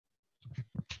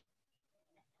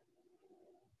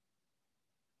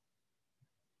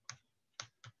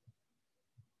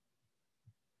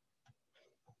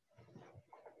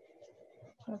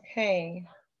Okay.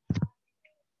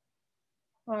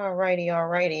 All righty. All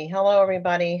righty. Hello,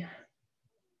 everybody.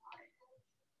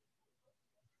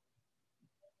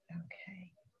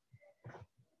 Okay.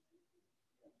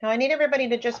 Now I need everybody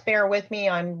to just bear with me.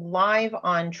 I'm live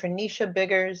on Trenesha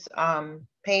Bigger's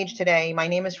page today. My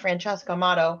name is Francesca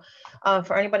Amato.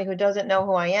 For anybody who doesn't know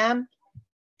who I am,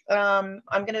 I'm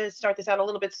going to start this out a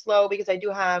little bit slow because I do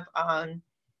have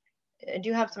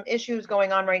some issues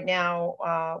going on right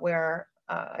now where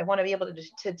I want to be able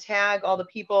to tag all the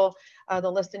people, the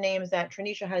list of names that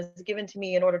Trenesha has given to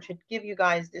me in order to give you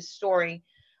guys this story.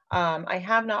 I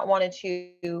have not wanted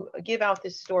to give out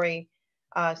this story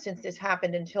since this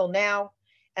happened until now.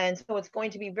 And so it's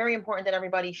going to be very important that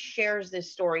everybody shares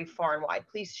this story far and wide.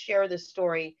 Please share this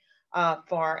story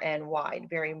far and wide.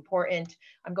 Very important.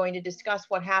 I'm going to discuss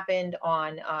what happened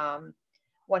on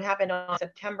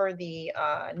September the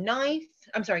 9th.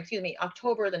 I'm sorry, excuse me,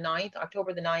 October the 9th,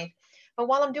 October the 9th. But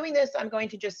while I'm doing this, I'm going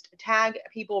to just tag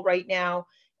people right now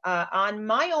on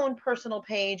my own personal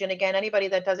page. And again, anybody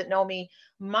that doesn't know me,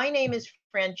 my name is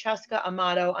Francesca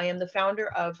Amato. I am the founder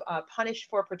of Punish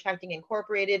for Protecting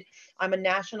Incorporated. I'm a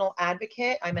national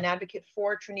advocate. I'm an advocate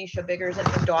for Trenesha Biggers and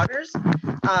her daughters.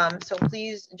 So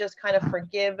please just kind of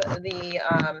forgive the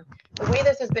way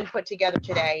this has been put together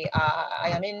today.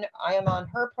 I am on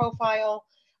her profile.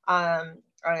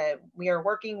 We are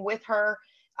working with her.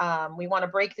 We want to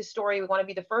break the story. We want to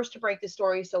be the first to break the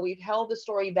story. So we've held the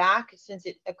story back since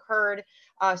it occurred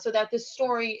so that this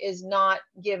story is not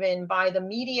given by the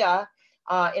media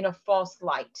in a false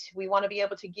light. We want to be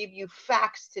able to give you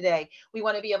facts today. We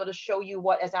want to be able to show you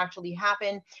what has actually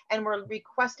happened. And we're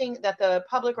requesting that the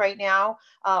public right now,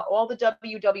 all the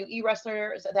WWE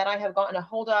wrestlers that I have gotten a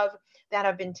hold of that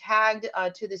have been tagged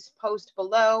to this post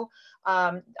below,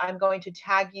 I'm going to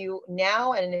tag you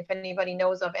now. And if anybody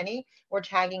knows of any, we're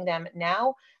tagging them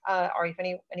now. Or if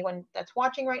anyone that's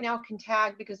watching right now can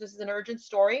tag, because this is an urgent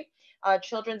story.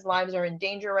 Children's lives are in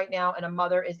danger right now, and a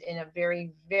mother is in a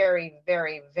very, very,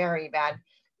 very, very bad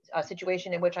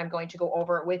situation in which I'm going to go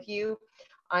over with you.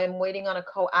 I'm waiting on a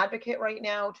co-advocate right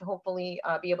now to hopefully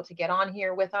be able to get on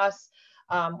here with us.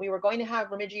 We were going to have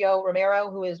Remigio Romero,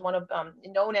 who is one of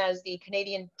known as the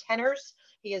Canadian tenors.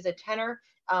 He is a tenor,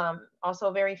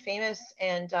 also very famous,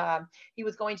 and he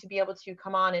was going to be able to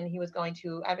come on and he was going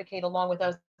to advocate along with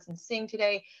us and sing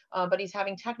today, but he's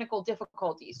having technical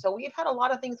difficulties. So we've had a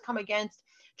lot of things come against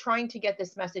trying to get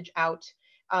this message out.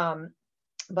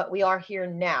 But we are here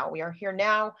now. We are here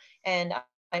now, and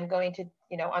I'm going to,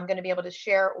 I'm going to be able to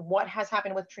share what has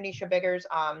happened with Trenesha Biggers,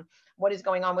 what is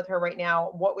going on with her right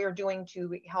now, what we're doing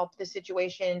to help the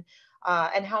situation,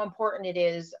 and how important it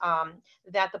is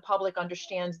that the public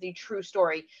understands the true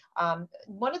story.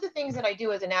 One of the things that I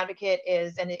do as an advocate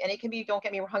is, and it can be, don't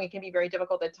get me wrong, it can be very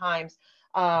difficult at times.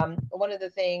 One of the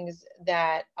things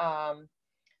that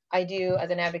I do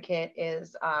as an advocate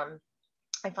is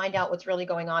I find out what's really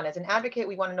going on. As an advocate,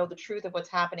 we want to know the truth of what's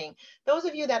happening. Those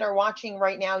of you that are watching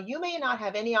right now, you may not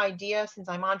have any idea, since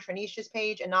I'm on Trenesha's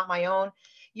page and not my own,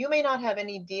 you may not have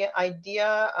any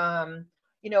idea,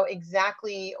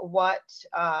 exactly what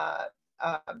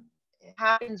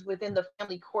happens within the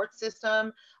family court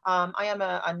system. I am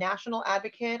a national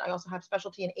advocate. I also have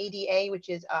specialty in ADA, which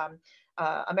is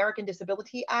American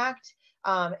Disability Act.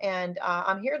 And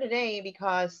I'm here today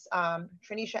because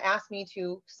Trenesha asked me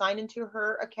to sign into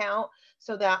her account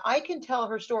so that I can tell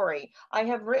her story. I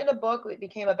have written a book. It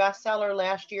became a bestseller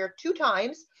last year 2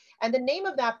 times. And the name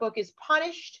of that book is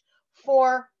Punished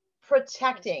for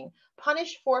Protecting.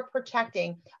 Punished for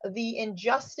Protecting the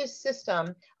Injustice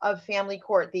System of Family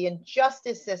Court. The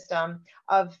Injustice System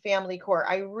of Family Court.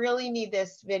 I really need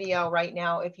this video right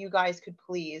now. If you guys could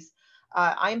please.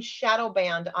 I'm shadow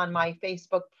banned on my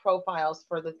Facebook profiles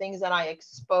for the things that I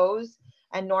expose.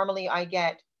 And normally I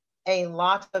get a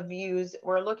lot of views.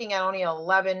 We're looking at only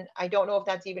 11. I don't know if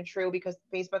that's even true because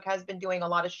Facebook has been doing a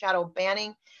lot of shadow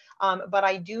banning. But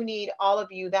I do need all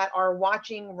of you that are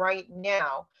watching right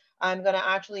now. I'm going to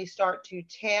actually start to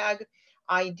tag.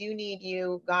 I do need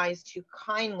you guys to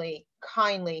kindly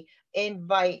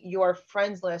invite your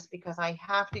friends list, because I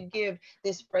have to give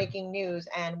this breaking news,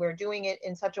 and we're doing it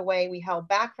in such a way, we held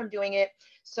back from doing it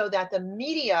so that the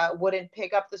media wouldn't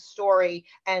pick up the story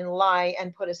and lie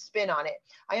and put a spin on it.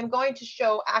 I am going to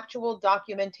show actual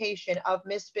documentation of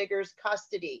Miss Biggers'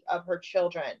 custody of her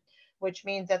children, which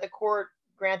means that the court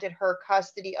granted her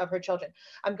custody of her children.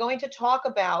 I'm going to talk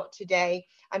about today,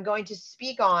 I'm going to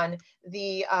speak on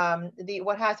the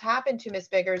what has happened to Miss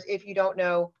Biggers. If you don't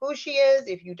know who she is,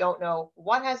 if you don't know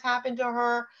what has happened to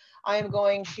her, I'm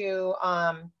going to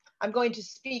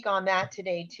speak on that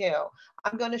today too.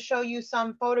 I'm going to show you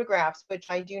some photographs, which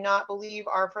I do not believe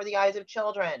are for the eyes of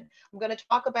children. I'm going to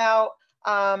talk about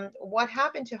what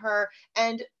happened to her,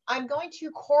 and I'm going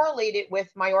to correlate it with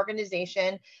my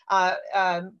organization,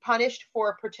 Punished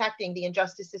for Protecting the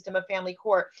Injustice System of Family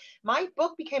Court. My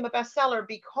book became a bestseller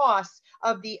because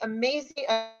of the amazing,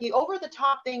 the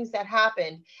over-the-top things that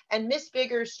happened, and Miss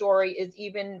Bigger's story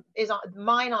is on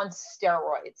mine on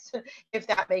steroids, if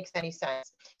that makes any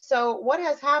sense. So what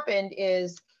has happened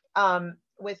is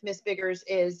with Miss Biggers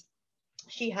is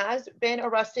she has been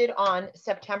arrested on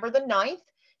September the 9th.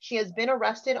 She has been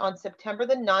arrested on September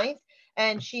the 9th,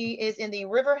 and she is in the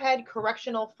Riverhead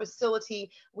Correctional Facility.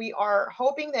 We are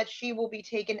hoping that she will be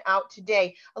taken out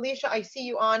today. Alicia, I see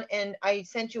you on, and I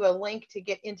sent you a link to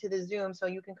get into the Zoom so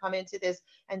you can come into this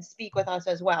and speak with us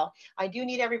as well. I do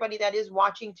need everybody that is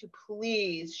watching to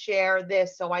please share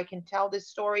this so I can tell this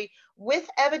story with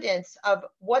evidence of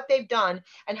what they've done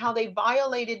and how they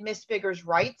violated Miss Bigger's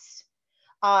rights.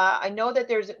 I know that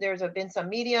there's been some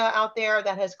media out there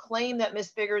that has claimed that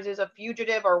Miss Biggers is a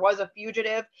fugitive or was a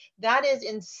fugitive. That is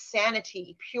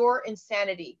insanity, pure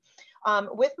insanity.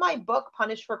 With my book,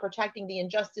 Punished for Protecting the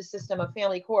Injustice System of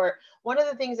Family Court, one of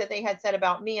the things that they had said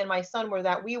about me and my son were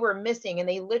that we were missing, and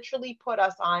they literally put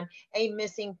us on a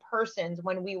missing persons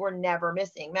when we were never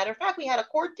missing. Matter of fact, we had a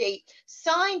court date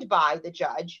signed by the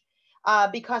judge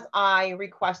because I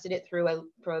requested it through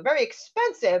a very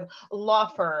expensive law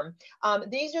firm.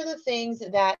 These are the things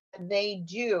that they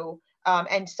do.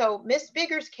 And so Miss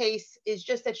Bigger's case is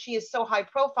just that she is so high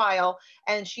profile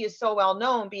and she is so well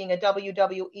known, being a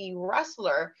WWE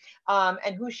wrestler,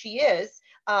 and who she is,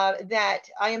 that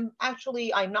I'm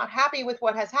not happy with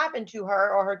what has happened to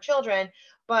her or her children,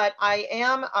 but I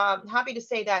am happy to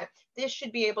say that this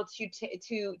should be able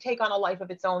to take on a life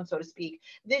of its own, so to speak.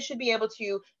 This should be able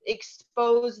to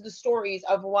expose the stories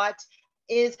of what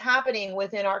is happening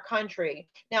within our country.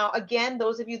 Now, again,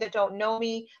 those of you that don't know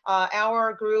me,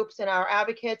 our groups and our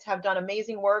advocates have done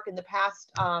amazing work in the past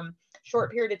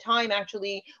short period of time,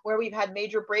 actually, where we've had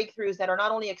major breakthroughs that are not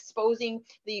only exposing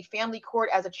the family court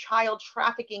as a child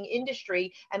trafficking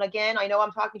industry. And again, I know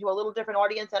I'm talking to a little different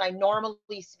audience that I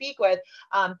normally speak with,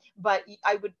 but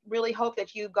I would really hope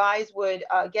that you guys would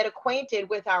get acquainted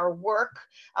with our work,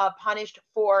 Punished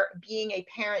for Being a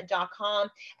Parent.com,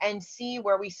 and see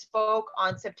where we spoke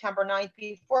on September 9th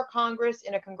before Congress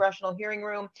in a congressional hearing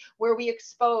room, where we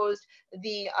exposed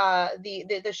the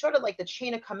sort of like the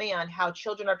chain of command, how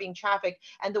children are being trafficked,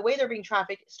 and the way they're being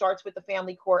trafficked starts with the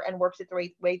family court and works its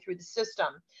way through the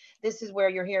system. This is where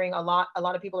you're hearing a lot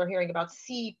of people are hearing about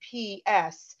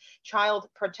CPS, Child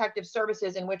Protective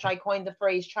Services, in which I coined the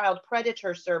phrase child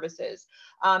predator services.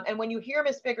 And when you hear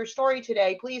Miss Bigger's story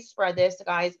today, please spread this,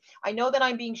 guys. I know that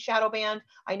I'm being shadow banned.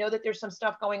 I know that there's some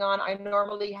stuff going on. I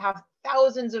normally have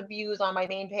thousands of views on my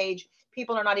main page.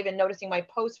 People are not even noticing my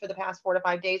posts for the past 4 to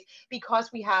 5 days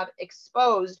because we have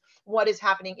exposed what is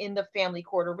happening in the family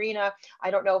court arena.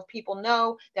 I don't know if people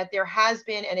know that there has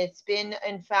been, and it's been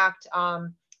in fact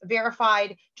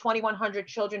verified, 2,100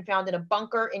 children found in a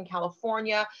bunker in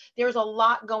California. There's a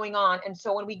lot going on. And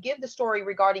so when we give the story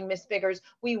regarding Miss Biggers,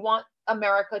 we want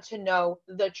America to know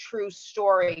the true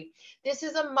story. This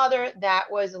is a mother that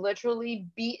was literally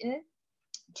beaten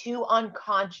to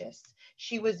unconscious.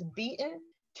 She was beaten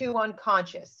to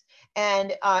unconscious,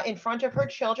 and in front of her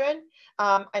children.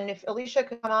 And if Alicia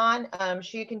could come on,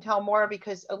 she can tell more,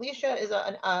 because Alicia is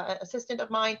an assistant of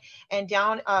mine, and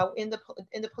down in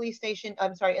the police station,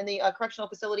 I'm sorry, in the correctional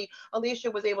facility, Alicia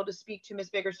was able to speak to Ms.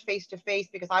 Biggers face to face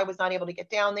because I was not able to get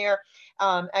down there.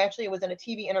 Actually, it was in a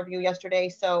TV interview yesterday,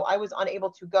 so I was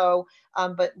unable to go.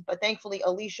 But thankfully,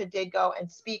 Alicia did go and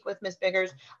speak with Ms.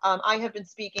 Biggers. I have been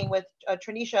speaking with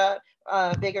Trenesha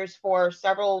Biggers for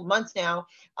several months now,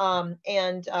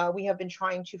 and we have been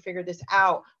trying to figure this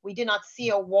out. We did not see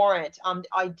a warrant.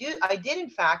 I did in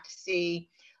fact see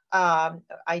a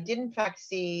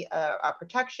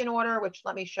protection order, which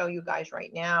let me show you guys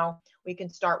right now. We can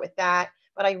start with that,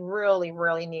 but I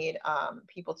really need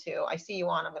people to, I see you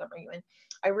on, I'm going to bring you in.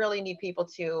 I really need people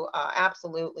to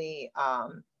absolutely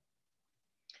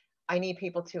I need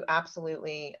people to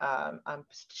absolutely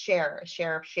share.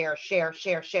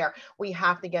 We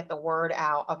have to get the word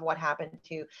out of what happened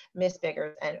to Miss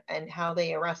Biggers and how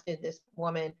they arrested this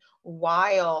woman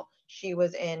while she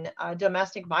was in a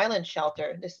domestic violence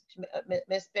shelter. This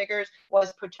Miss Biggers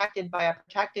was protected by a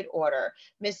protected order.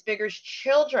 Miss Biggers'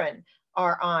 children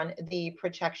are on the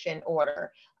protection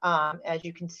order. As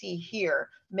you can see here,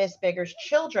 Miss Biggers'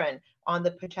 children on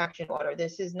the protection order.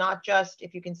 This is not just,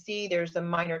 if you can see, there's a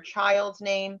minor child's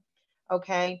name.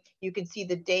 Okay, you can see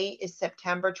the date is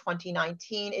September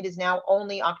 2019. It is now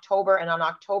only October, and on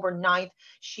October 9th,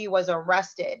 she was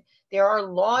arrested. There are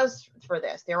laws for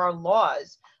this. There are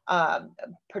laws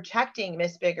protecting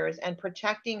Miss Biggers and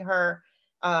protecting her.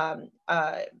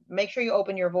 Make sure you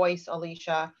open your voice,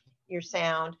 Alicia, your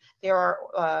sound. There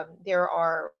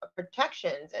are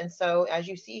protections, and so as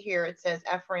you see here, it says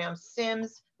Ephraim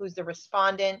Sims, who's the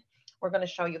respondent. We're going to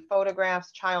show you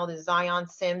photographs. Child is Zion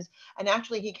Sims, and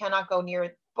actually he cannot go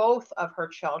near both of her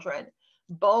children.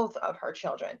 Both of her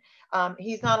children.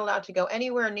 He's not allowed to go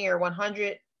anywhere near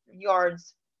 100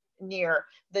 yards near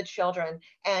the children,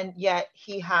 and yet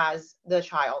he has the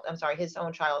child. I'm sorry, his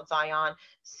own child, Zion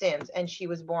Sims, and she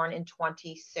was born in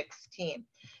 2016.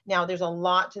 Now, there's a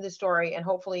lot to the story, and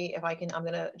hopefully, if I can, I'm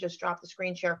going to just drop the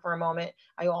screen share for a moment.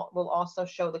 I will also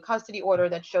show the custody order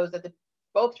that shows that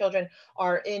both children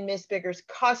are in Miss Biggers'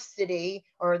 custody,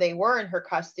 or they were in her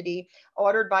custody,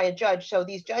 ordered by a judge. So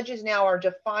these judges now are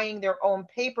defying their own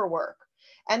paperwork.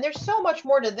 And there's so much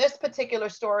more to this particular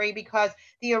story because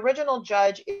the original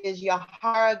judge is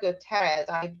Yahara Gutierrez.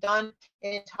 I've done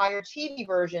an entire TV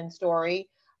version story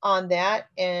on that,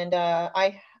 and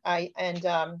I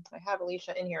have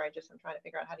Alicia in here. I'm trying to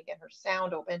figure out how to get her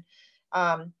sound open.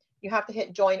 You have to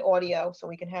hit join audio so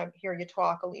we can hear you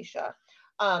talk, Alicia.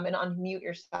 And unmute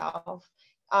yourself.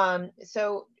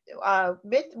 So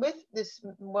with this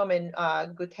woman,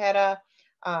 Gutierrez,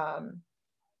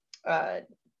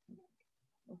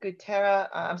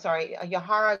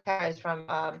 Yahara is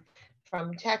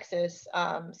from Texas,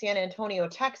 San Antonio,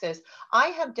 Texas. I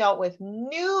have dealt with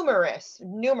numerous,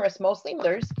 mostly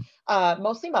mothers,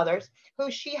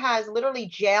 who she has literally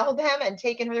jailed them and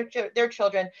taken their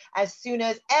children as soon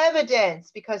as evidence,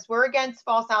 because we're against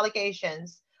false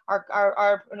allegations.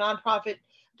 Our nonprofit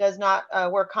does not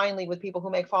work kindly with people who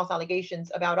make false allegations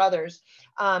about others.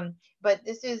 But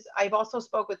I've also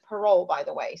spoke with parole, by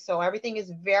the way. So everything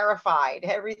is verified.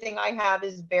 Everything I have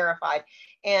is verified.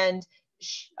 And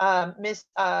Judge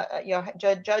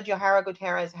Yahara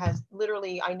Gutierrez has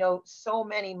literally, I know so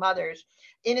many mothers,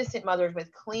 innocent mothers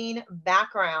with clean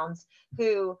backgrounds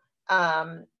who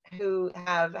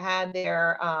have had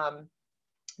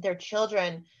their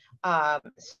children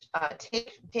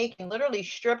taken, literally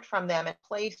stripped from them and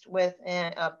placed with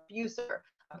an abuser,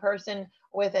 a person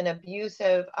with an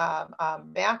abusive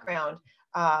background,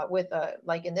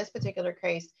 like in this particular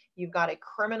case, you've got a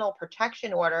criminal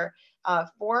protection order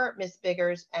for Miss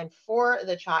Biggers and for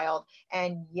the child,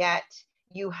 and yet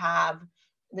you have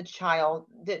the child,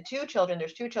 the two children,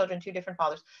 there's two children, two different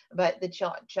fathers, but the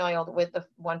child with the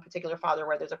one particular father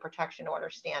where there's a protection order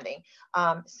standing.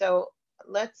 So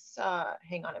let's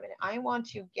hang on a minute. I want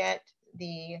to get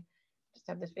just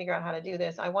have to figure out how to do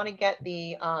this. I want to get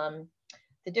the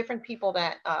different people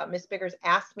that Miss Biggers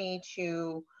asked me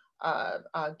to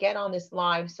get on this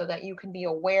live so that you can be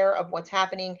aware of what's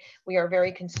happening. We are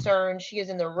very concerned. She is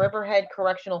in the Riverhead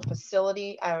Correctional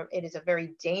Facility. It is a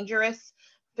very dangerous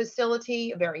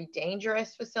facility, a very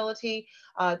dangerous facility.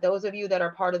 Those of you that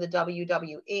are part of the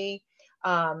WWE,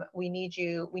 we need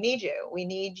you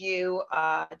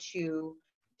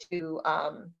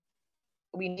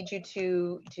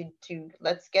to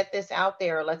let's get this out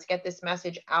there. Let's get this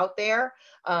message out there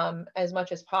as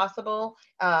much as possible,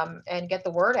 and get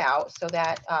the word out so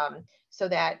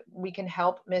that we can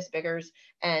help Miss Biggers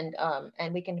and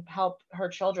we can help her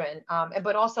children,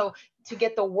 but also to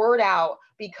get the word out,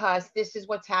 because this is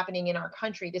what's happening in our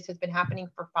country. This has been happening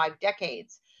for 5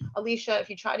 decades. Alicia, if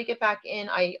you try to get back in,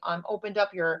 I opened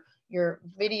up your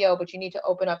video, but you need to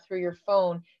open up through your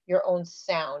phone your own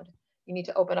sound. You need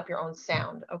to open up your own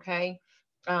sound, okay?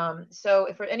 So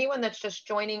if for anyone that's just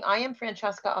joining, I am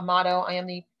Francesca Amato. I am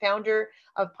the founder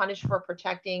of Punish for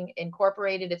Protecting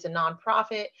Incorporated. It's a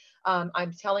nonprofit.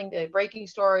 I'm telling the breaking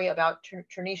story about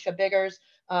Trenesha Biggers,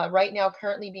 right now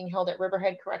currently being held at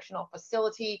Riverhead Correctional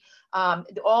Facility.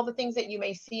 All the things that you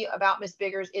may see about Miss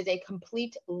Biggers is a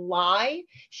complete lie.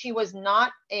 She was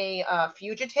not a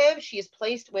fugitive. She is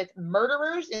placed with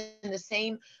murderers in the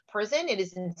same prison. It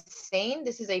is insane.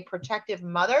 This is a protective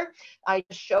mother. I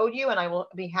showed you, and I will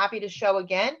be happy to show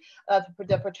again,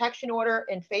 the protection order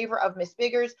in favor of Miss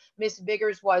Biggers. Miss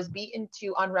Biggers was beaten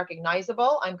to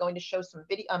unrecognizable. I'm going to show some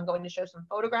video. I'm going to show some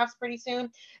photographs pretty soon.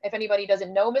 If anybody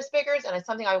doesn't know Miss Biggers, and it's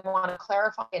something I want to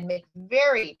clarify and make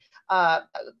very, I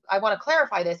want to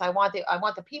clarify this. I want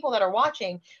the people that are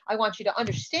watching, I want you to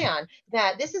understand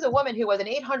that this is a woman who was an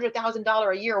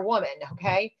 $800,000 a year woman,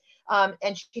 okay?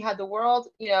 And she had the world,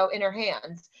 in her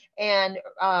hands. And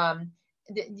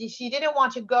she didn't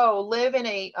want to go live in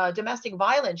a domestic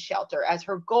violence shelter as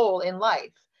her goal in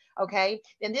life. Okay,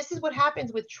 and this is what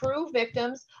happens with true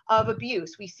victims of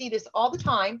abuse. We see this all the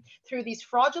time through these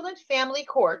fraudulent family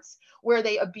courts where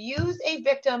they abuse a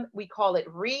victim. We call it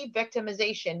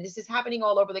re-victimization. This is happening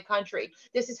all over the country.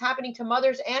 This is happening to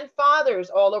mothers and fathers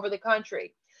all over the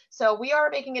country. So we are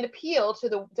making an appeal to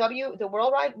the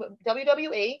worldwide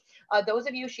WWE. Those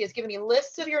of you, she has given me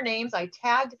lists of your names. I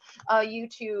tagged you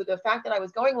to the fact that I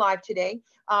was going live today.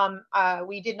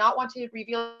 We did not want to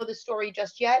reveal the story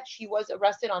just yet. She was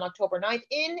arrested on October 9th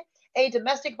in a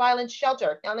domestic violence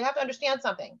shelter. Now, you have to understand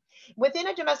something. Within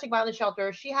a domestic violence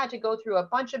shelter, she had to go through a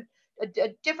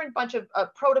different bunch of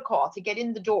protocol to get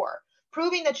in the door,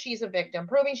 proving that she's a victim,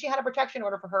 proving she had a protection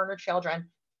order for her and her children,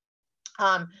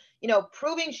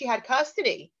 proving she had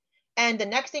custody. And the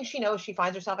next thing she knows, she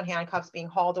finds herself in handcuffs being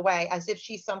hauled away as if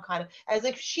she's as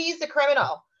if she's the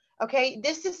criminal. Okay,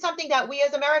 this is something that we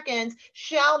as Americans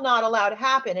shall not allow to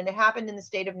happen. And it happened in the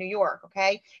state of New York.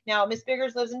 Okay, now Miss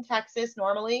Biggers lives in Texas,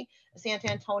 normally San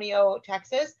Antonio,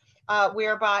 Texas,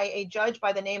 whereby a judge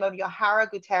by the name of Yahara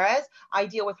Gutierrez, I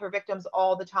deal with her victims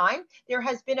all the time. There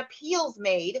has been appeals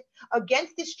made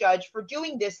against this judge for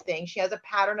doing this thing. She has a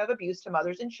pattern of abuse to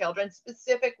mothers and children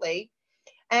specifically.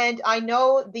 And I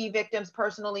know the victims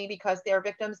personally because they're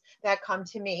victims that come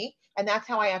to me. And that's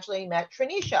how I actually met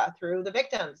Trenesha, through the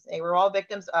victims. They were all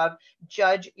victims of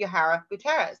Judge Yahara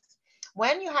Gutierrez.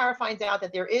 When Yahara finds out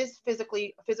that there is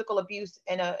physical abuse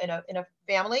in a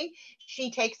family, she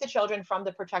takes the children from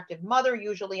the protective mother,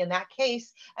 usually in that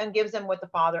case, and gives them with the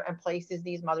father and places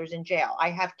these mothers in jail. I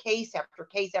have case after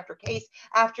case after case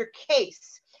after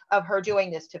case of her doing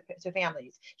this to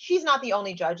families. She's not the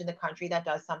only judge in the country that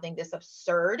does something this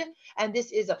absurd, and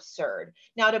this is absurd.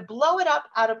 Now, to blow it up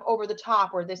out of over the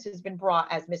top, where this has been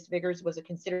brought as Miss Biggers was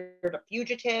considered a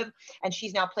fugitive, and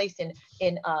she's now placed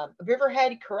in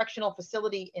Riverhead Correctional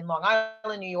Facility in Long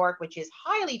Island, New York, which is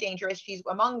highly dangerous. She's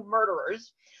among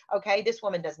murderers. Okay, this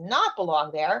woman does not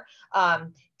belong there.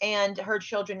 And her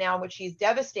children now, which she's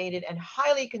devastated and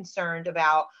highly concerned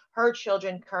about, her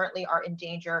children currently are in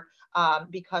danger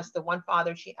because the one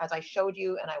father, as I showed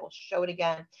you, and I will show it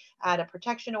again, had a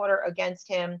protection order against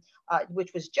him,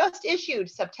 which was just issued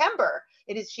September.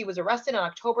 She was arrested on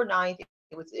October 9th.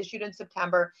 It was issued in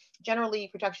September. Generally,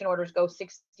 protection orders go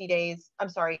 60 days. I'm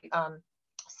sorry,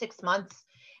 6 months.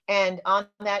 And on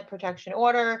that protection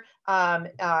order,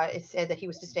 it said that he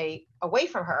was to stay away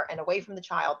from her and away from the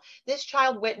child. This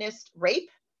child witnessed rape.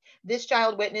 This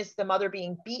child witnessed the mother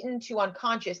being beaten to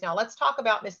unconscious. Now, let's talk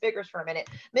about Miss Biggers for a minute.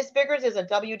 Miss Biggers is a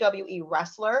WWE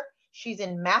wrestler. She's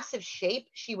in massive shape.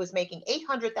 She was making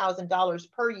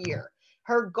 $800,000 per year.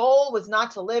 Her goal was not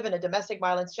to live in a domestic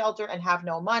violence shelter and have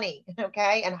no money,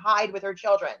 okay, and hide with her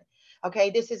children.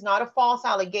 Okay, this is not a false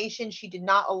allegation. She did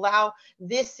not allow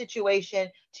this situation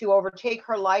to overtake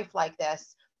her life like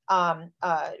this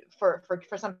for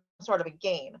some sort of a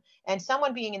game. And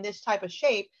someone being in this type of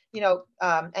shape,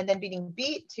 and then being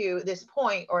beat to this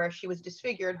point, or she was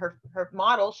disfigured, her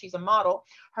model, she's a model,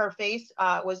 her face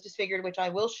was disfigured, which I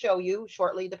will show you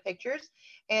shortly, the pictures.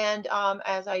 And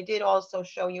as I did also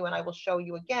show you, and I will show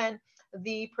you again,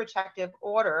 the protective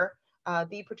order,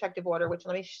 which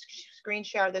let me screen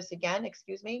share this again,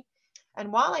 excuse me. And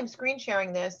while I'm screen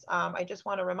sharing this, I just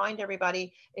want to remind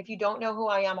everybody, if you don't know who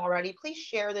I am already, please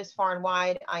share this far and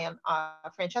wide. I am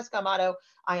Francesca Amato.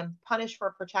 I am punished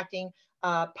for protecting,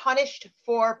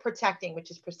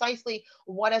 which is precisely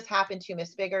what has happened to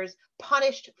Miss Biggers,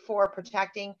 punished for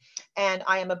protecting. And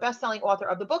I am a best-selling author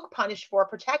of the book, Punished for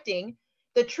Protecting,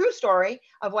 the true story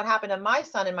of what happened to my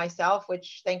son and myself,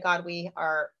 which thank God we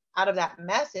are out of that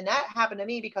mess. And that happened to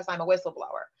me because I'm a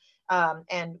whistleblower.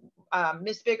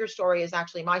 Miss Biggers' story is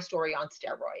actually my story on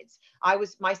steroids.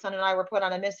 My son and I were put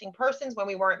on a missing persons when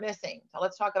we weren't missing. So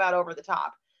let's talk about over the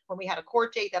top, when we had a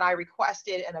court date that I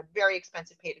requested and a very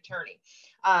expensive paid attorney.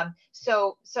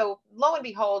 So lo and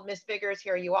behold, Miss Biggers,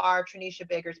 here you are, Trenesha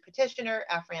Biggers petitioner,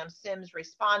 Ephraim Sims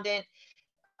respondent.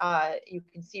 You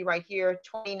can see right here,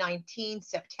 2019,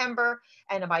 September,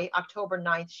 and by October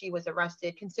 9th, she was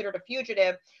arrested, considered a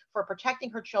fugitive for protecting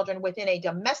her children within a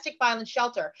domestic violence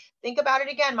shelter. Think about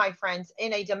it again, my friends.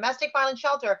 In a domestic violence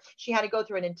shelter, she had to go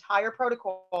through an entire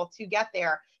protocol to get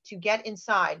there, to get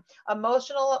inside.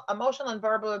 Emotional and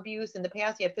verbal abuse. In the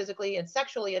past, he had physically and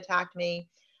sexually attacked me.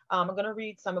 I'm going to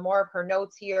read some more of her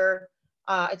notes here.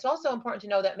 It's also important to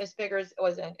know that Miss Biggers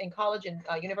was in college in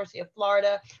University of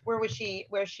Florida, where she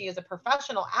is a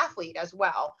professional athlete as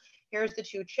well. Here's the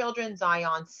two children,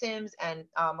 Zion Sims and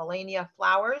Melania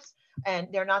Flowers, and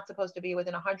they're not supposed to be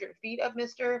within 100 feet of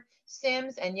Mr.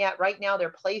 Sims, and yet right now they're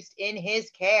placed in his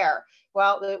care.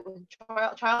 Well, the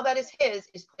child that is his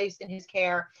is placed in his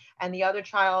care, and the other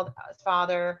child's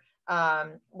father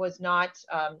was not,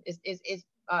 is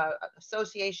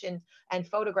association and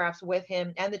photographs with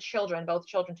him and the children, both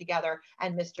children together,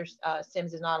 and Mr.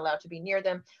 Sims is not allowed to be near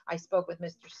them. I spoke with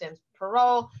Mr. Sims'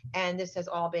 parole, and this has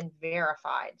all been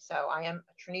verified. So I am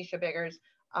Trenesha Biggers,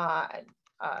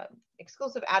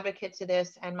 exclusive advocate to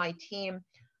this, and my team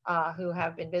who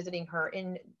have been visiting her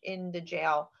in the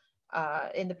jail,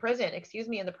 in the prison, excuse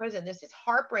me, in the prison. This is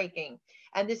heartbreaking.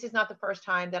 And this is not the first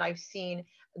time that I've seen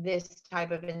this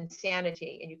type of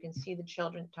insanity. And you can see the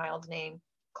child's name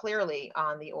clearly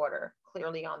on the order,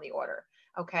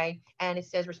 okay? And it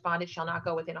says respondent shall not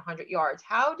go within 100 yards.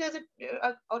 How does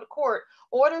a court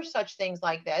order such things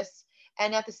like this,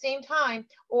 and at the same time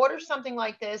order something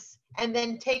like this, and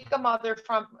then take a mother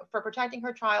for protecting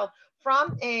her child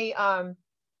from a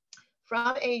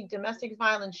domestic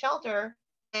violence shelter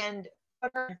and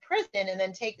put her in prison, and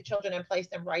then take the children and place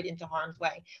them right into harm's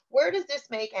way? Where does this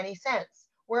make any sense?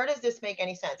 Where does this make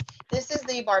any sense? This is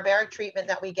the barbaric treatment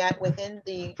that we get within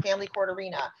the family court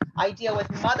arena. I deal with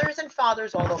mothers and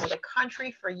fathers all over the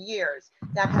country for years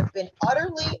that have been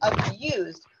utterly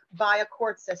abused by a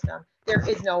court system. There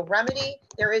is no remedy.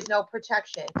 There is no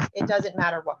protection. It doesn't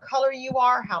matter what color you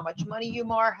are, how much money you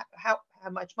are, how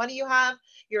much money you have,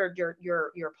 your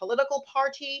political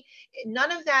party.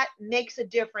 None of that makes a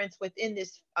difference within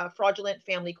this fraudulent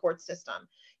family court system.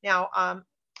 Now,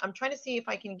 I'm trying to see if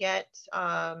I can get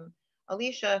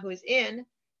Alicia, who is in,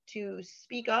 to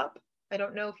speak up. I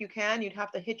don't know if you can. You'd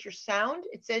have to hit your sound.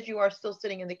 It says you are still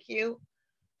sitting in the queue.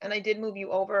 And I did move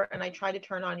you over, and I tried to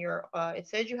turn on your, it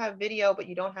says you have video, but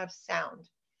you don't have sound.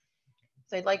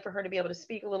 So I'd like for her to be able to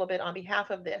speak a little bit on behalf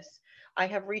of this. I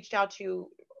have reached out to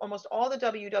almost all the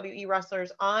WWE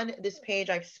wrestlers on this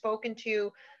page. I've spoken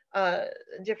to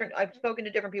different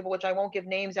people, which I won't give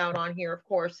names out on here, of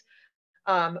course.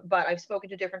 But I've spoken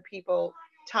to different people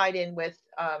tied in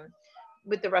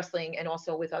with the wrestling, and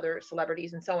also with other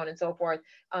celebrities and so on and so forth.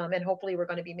 And hopefully we're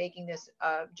going to be making this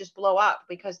just blow up,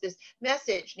 because this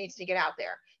message needs to get out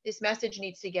there. This message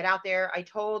needs to get out there. I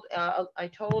told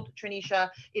Trenesha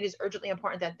it is urgently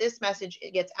important that this message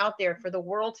gets out there for the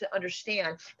world to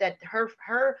understand that her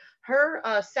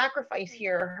sacrifice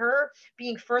here, her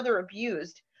being further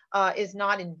abused, is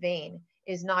not in vain.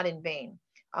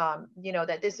 You know,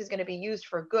 that this is going to be used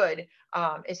for good,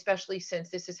 especially since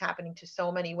this is happening to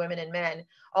so many women and men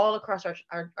all across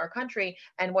our country.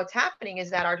 And what's happening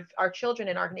is that our children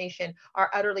in our nation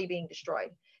are utterly being destroyed.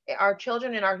 Our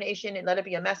children in our nation, and let it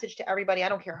be a message to everybody. I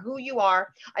don't care who you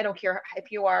are. I don't care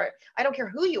if you are. I don't care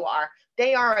who you are.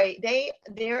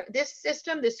 This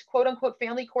system, this quote unquote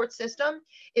family court system,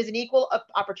 is an equal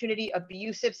opportunity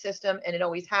abusive system, and it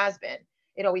always has been.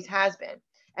 It always has been.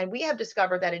 And we have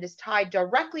discovered that it is tied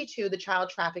directly to the child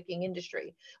trafficking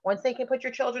industry. Once they can put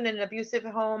your children in an abusive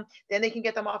home, then they can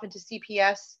get them off into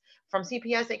CPS. From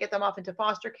CPS, they get them off into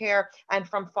foster care, and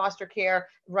from foster care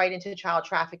right into child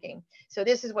trafficking. So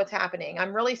this is what's happening.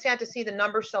 I'm really sad to see the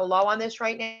numbers so low on this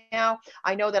right now.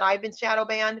 I know that I've been shadow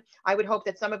banned. I would hope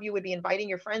that some of you would be inviting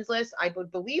your friends list. I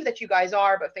would believe that you guys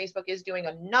are, but Facebook is doing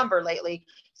a number lately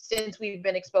since we've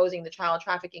been exposing the child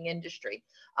trafficking industry.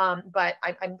 But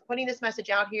I'm putting this message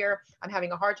out here. I'm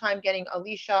having a hard time getting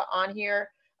Alicia on here.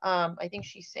 I think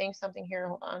she's saying something here.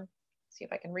 Hold on, see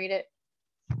if I can read it.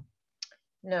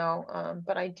 No,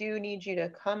 but I do need you to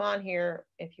come on here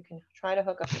if you can try to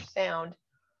hook up your sound.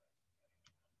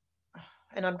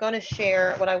 And I'm going to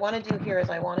share, what I want to do here is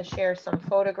I want to share some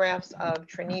photographs of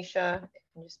Trenesha,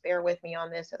 and just bear with me on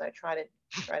this as I try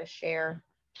to share.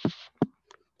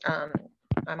 I'm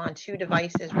on 2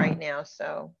 devices right now,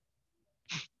 so.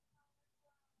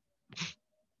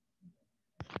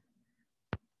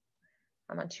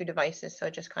 I'm on 2 devices,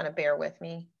 so just kind of bear with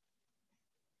me.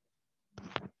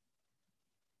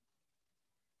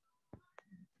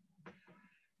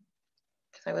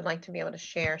 I would like to be able to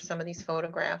share some of these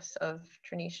photographs of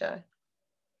Trenesha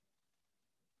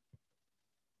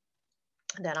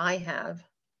that I have.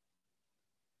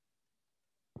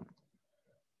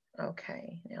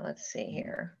 Okay, now let's see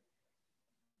here.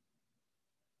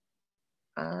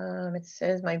 It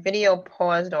says my video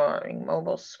paused during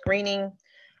mobile screening.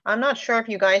 I'm not sure if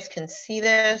you guys can see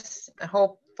this.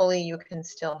 Hopefully you can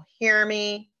still hear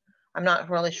me. I'm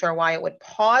not really sure why it would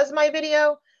pause my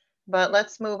video. But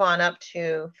let's move on up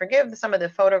to, forgive some of the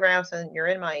photographs, and you're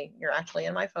actually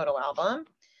in my photo album.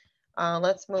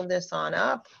 Let's move this on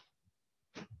up.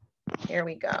 Here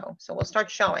we go. So we'll start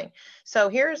showing. So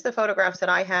here's the photographs that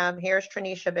I have. Here's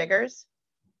Trenesha Biggers.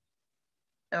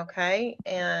 Okay,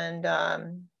 and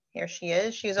here she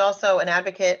is. She's also an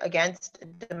advocate against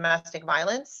domestic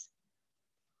violence.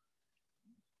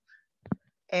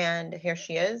 And here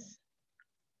she is.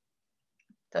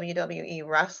 WWE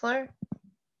wrestler,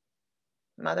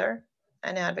 mother,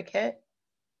 and advocate,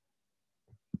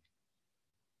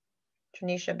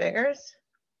 Trenesha Biggers.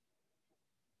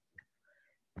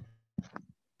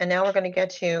 And now we're going to get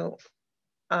to,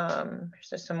 there's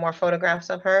just some more photographs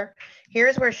of her.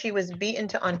 Here's where she was beaten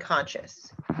to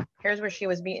unconscious. Here's where she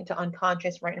was beaten to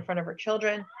unconscious right in front of her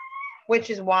children,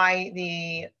 which is why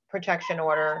the protection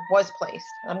order was placed.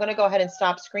 I'm going to go ahead and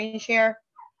stop screen share.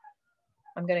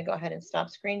 I'm going to go ahead and stop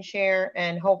screen share,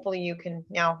 and hopefully you can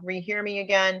now rehear me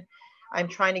again. I'm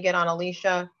trying to get on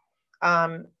Alicia.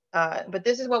 But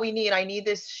this is what we need. I need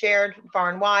this shared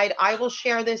far and wide. I will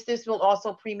share this. This will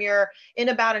also premiere in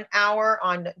about an hour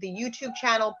on the YouTube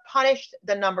channel, Punished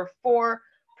the number 4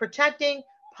 Protecting,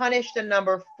 Punished the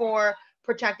number 4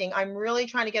 Protecting. I'm really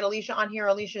trying to get Alicia on here.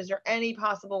 Alicia, is there any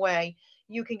possible way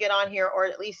you can get on here, or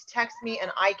at least text me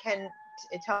and I can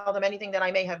tell them anything that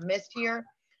I may have missed here?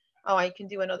 Oh, I can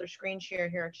do another screen share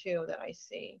here too that I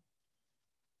see.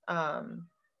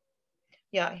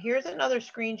 Yeah, here's another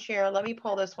screen share. Let me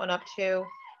pull this one up too.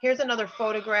 Here's another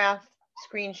photograph,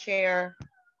 screen share.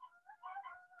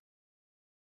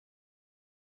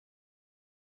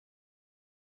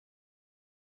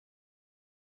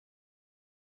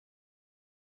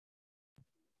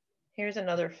 Here's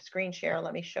another screen share.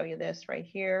 Let me show you this right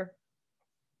here.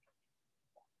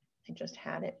 I just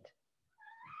had it.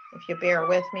 If you bear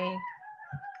with me.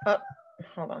 Oh,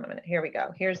 hold on a minute. Here we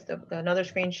go. Here's another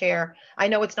screen share. I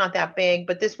know it's not that big,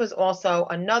 but this was also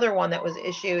another one that was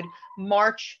issued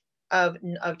March of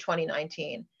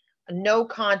 2019. A no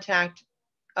contact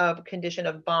of condition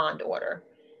of bond order.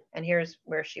 And here's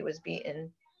where she was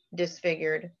beaten,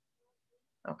 disfigured.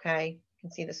 Okay, you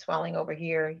can see the swelling over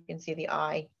here. You can see the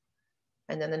eye.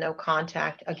 And then the no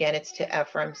contact. Again, it's to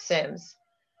Ephraim Sims.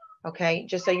 Okay,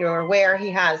 just so you're aware,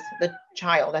 he has the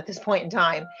child at this point in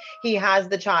time. He has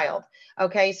the child.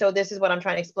 Okay, so this is what I'm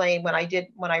trying to explain. When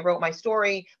I wrote my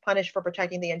story, Punished for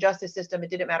Protecting the Injustice System, it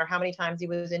didn't matter how many times he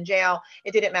was in jail.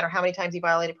 It didn't matter how many times he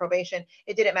violated probation.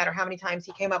 It didn't matter how many times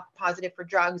he came up positive for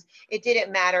drugs. It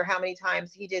didn't matter how many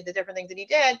times he did the different things that he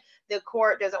did. The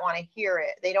court doesn't want to hear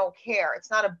it. They don't care. It's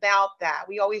not about that.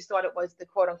 We always thought it was the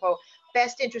quote unquote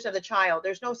best interest of the child.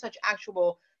 There's no such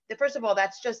actual. First of all,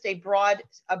 that's just a broad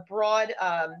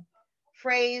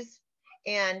phrase,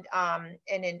 and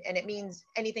it means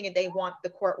anything that the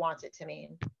court wants it to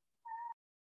mean.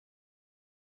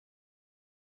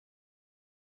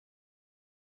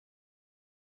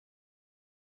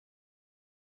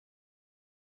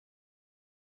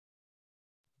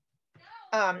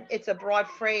 It's a broad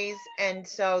phrase, and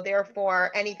so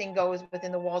therefore anything goes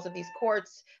within the walls of these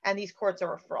courts, and these courts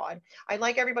are a fraud. I'd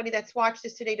like everybody that's watched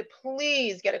this today to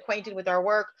please get acquainted with our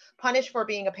work,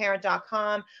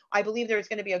 punishedforbeingaparent.com. I believe there's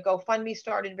going to be a GoFundMe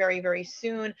started very, very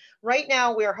soon. Right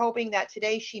now, we're hoping that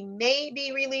today she may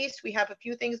be released. We have a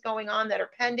few things going on that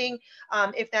are pending.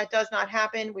 If that does not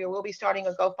happen, we will be starting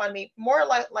a GoFundMe. More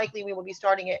likely, we will be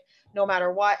starting it no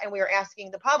matter what, and we are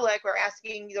asking the public, we're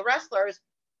asking the wrestlers,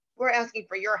 we're asking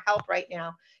for your help right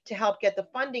now to help get the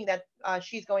funding that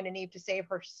she's going to need to save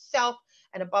herself,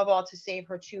 and above all, to save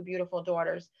her 2 beautiful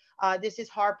daughters. This is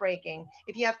heartbreaking.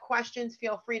 If you have questions,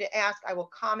 feel free to ask. I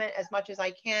will comment as much as I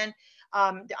can.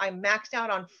 I'm maxed out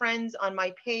on friends on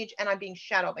my page, and I'm being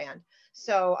shadow banned.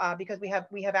 So because we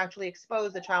have actually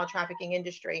exposed the child trafficking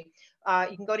industry.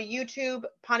 You can go to YouTube,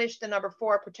 Punish the number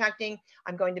 4 Protecting.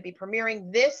 I'm going to be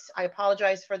premiering this. I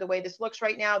apologize for the way this looks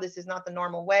right now. This is not the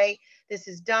normal way this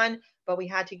is done, but we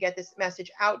had to get this message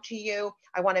out to you.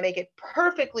 I want to make it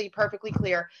perfectly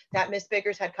clear that Miss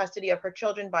Biggers had custody of her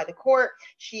children by the court.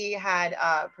 She had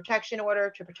a protection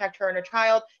order to protect her and her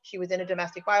child. She was in a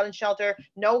domestic violence shelter.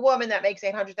 No woman that makes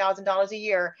 $800,000 a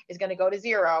year is going to go to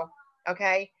zero,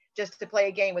 okay? Just to play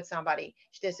a game with somebody.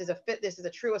 This is a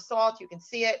true assault. You can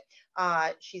see it.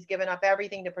 She's given up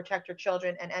everything to protect her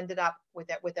children and ended up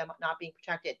with them not being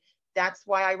protected. That's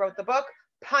why I wrote the book,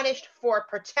 Punished for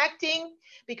Protecting,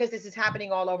 because this is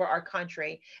happening all over our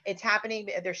country. It's happening.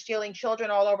 They're stealing children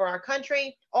all over our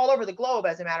country, all over the globe,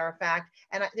 as a matter of fact.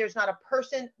 And there's not a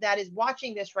person that is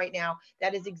watching this right now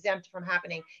that is exempt from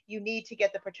happening. You need to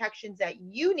get the protections that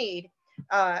you need.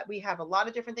 We have a lot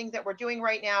of different things that we're doing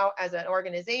right now as an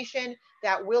organization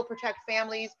that will protect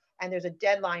families, and there's a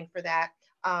deadline for that.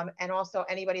 And also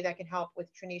anybody that can help with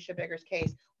Trenesha Biggers'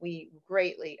 case, we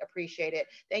greatly appreciate it.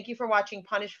 Thank you for watching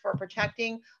Punished for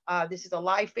Protecting. This is a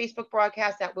live Facebook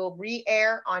broadcast that will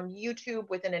re-air on YouTube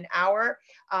within an hour.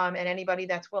 And anybody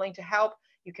that's willing to help,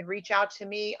 you can reach out to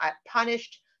me at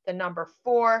Punished the number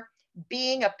 4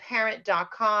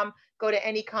 beingaparent.com. Go to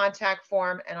any contact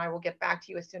form and I will get back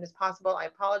to you as soon as possible. I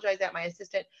apologize that my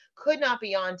assistant could not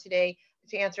be on today.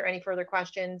 to answer any further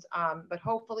questions. But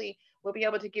hopefully we'll be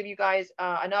able to give you guys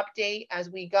an update as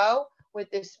we go with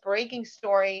this breaking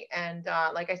story. And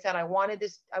like I said, I wanted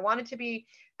this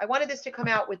to come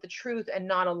out with the truth and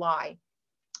not a lie.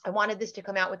 I wanted this to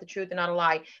come out with the truth and not a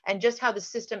lie. And just how the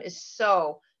system is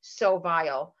so, so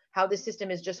vile, how the system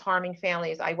is just harming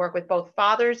families. I work with both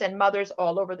fathers and mothers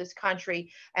all over this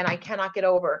country, and I cannot get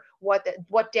over what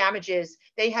damages.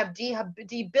 They have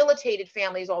debilitated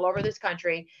families all over this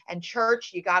country. And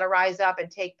church, you got to rise up and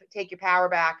take your power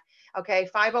back. Okay,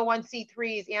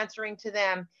 501c3s, answering to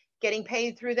them, getting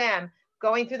paid through them,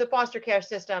 going through the foster care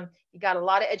system. You got a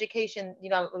lot of education,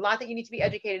 a lot that you need to be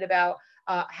educated about.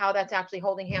 How that's actually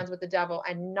holding hands with the devil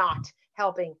and not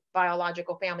helping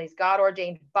biological families, God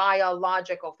ordained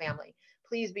biological family.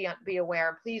 Please be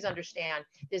aware. Please understand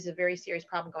there's a very serious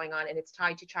problem going on, and it's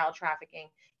tied to child trafficking.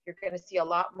 You're going to see a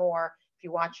lot more if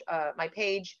you watch my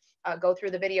page, go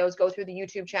through the videos, go through the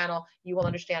YouTube channel. You will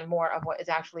understand more of what is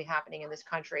actually happening in this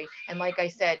country. And like I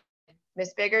said,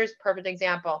 Miss Biggers, perfect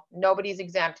example. Nobody's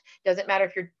exempt. Doesn't matter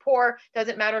if you're poor,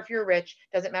 doesn't matter if you're rich,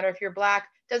 doesn't matter if you're black,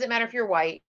 doesn't matter if you're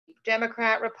white,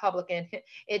 Democrat, Republican,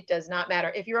 it does not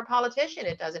matter. If you're a politician,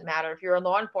 it doesn't matter. If you're in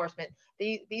law enforcement,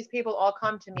 these people all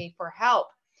come to me for help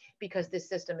because this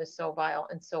system is so vile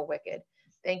and so wicked.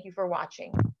 Thank you for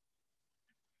watching.